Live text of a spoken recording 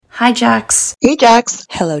Hi, Jax. Hey, Jax.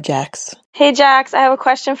 Hello, Jax. Hey, Jax, I have a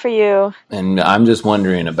question for you. And I'm just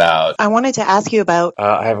wondering about... I wanted to ask you about...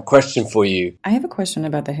 I have a question for you. I have a question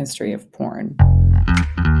about the history of porn.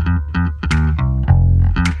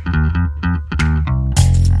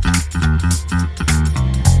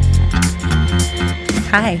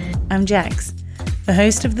 Hi, I'm Jax, the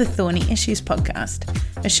host of the Thorny Issues podcast,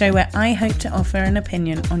 a show where I hope to offer an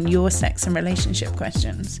opinion on your sex and relationship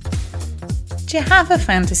questions. Do you have a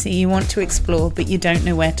fantasy you want to explore but you don't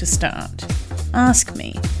know where to start? Ask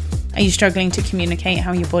me. Are you struggling to communicate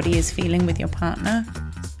how your body is feeling with your partner?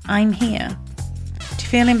 I'm here. Do you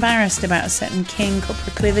feel embarrassed about a certain kink or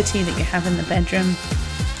proclivity that you have in the bedroom?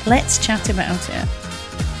 Let's chat about it.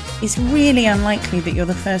 It's really unlikely that you're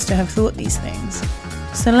the first to have thought these things.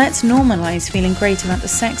 So let's normalize feeling great about the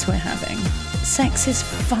sex we're having. Sex is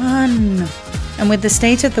fun. And with the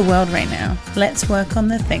state of the world right now, let's work on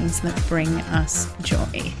the things that bring us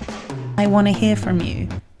joy. I want to hear from you.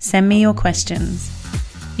 Send me your questions.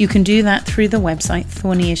 You can do that through the website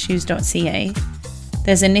thornyissues.ca.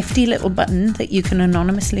 There's a nifty little button that you can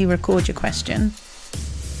anonymously record your question.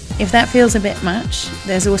 If that feels a bit much,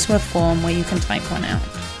 there's also a form where you can type one out.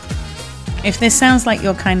 If this sounds like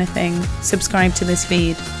your kind of thing, subscribe to this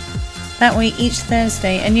feed. That way each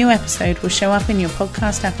Thursday a new episode will show up in your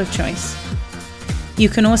podcast app of choice. You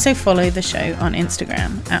can also follow the show on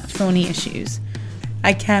Instagram at Thorny Issues.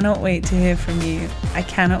 I cannot wait to hear from you. I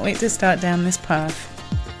cannot wait to start down this path.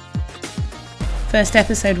 First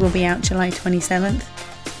episode will be out July 27th.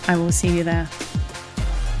 I will see you there.